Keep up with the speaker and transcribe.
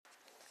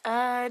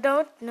I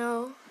don't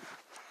know,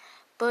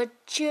 but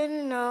you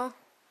know.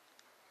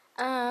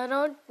 I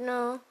don't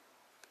know,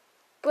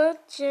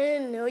 but you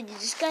know. You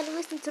just gotta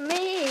listen to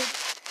me.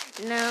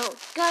 No,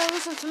 gotta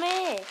listen to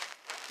me.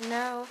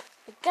 No,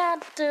 you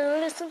got to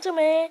listen to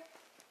me.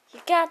 You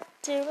got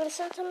to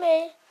listen to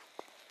me.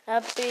 I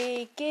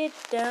break it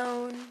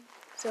down,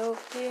 so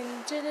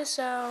into the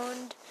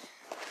sound.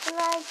 I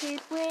like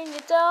it when you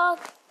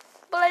talk,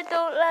 but I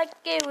don't like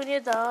it when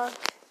you talk.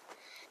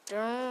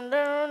 Dun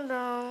dun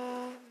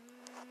dun.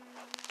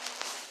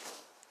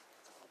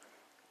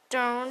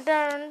 Dun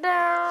dun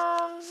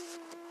dun.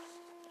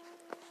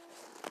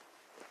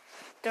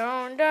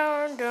 Dun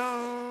dun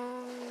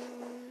dun.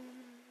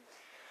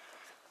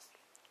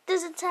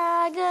 There's a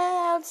tiger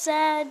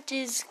outside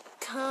just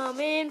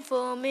coming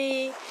for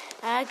me.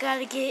 I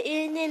gotta get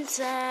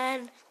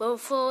inside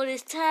before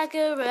this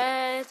tiger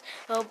rides.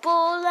 A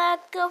bull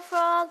like a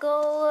frog,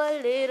 oh,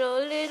 a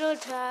little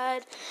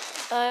tired.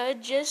 I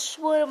just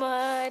wanna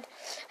mind,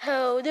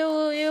 how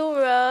do you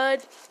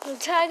ride? The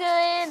tiger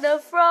and the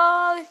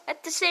frog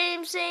at the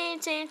same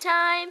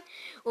time.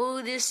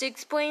 Oh, there's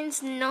 6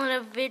 points, none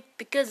of it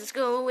because it's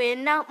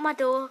going out my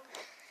door.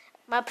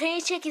 My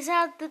paycheck is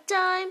out the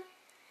time.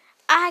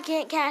 I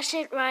can't cash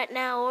it right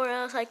now, or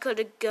else I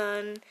could've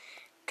got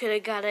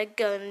a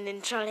gun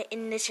and shot it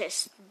in the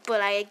chest.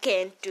 But I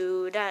can't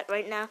do that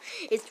right now.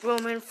 It's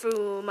roaming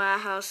through my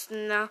house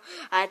now.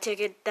 I take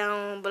it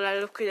down, but I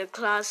look at the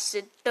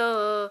closet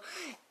door,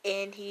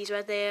 and he's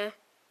right there.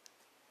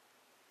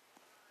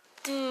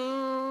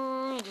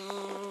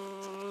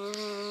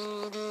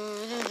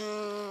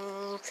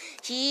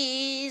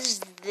 He's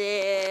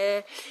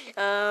there.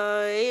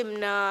 I'm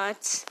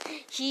not.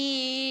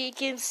 He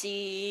can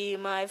see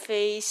my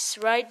face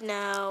right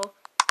now.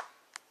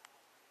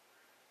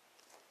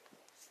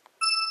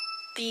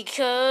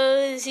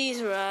 Because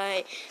he's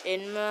right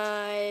in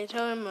my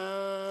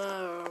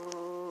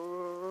tomorrow.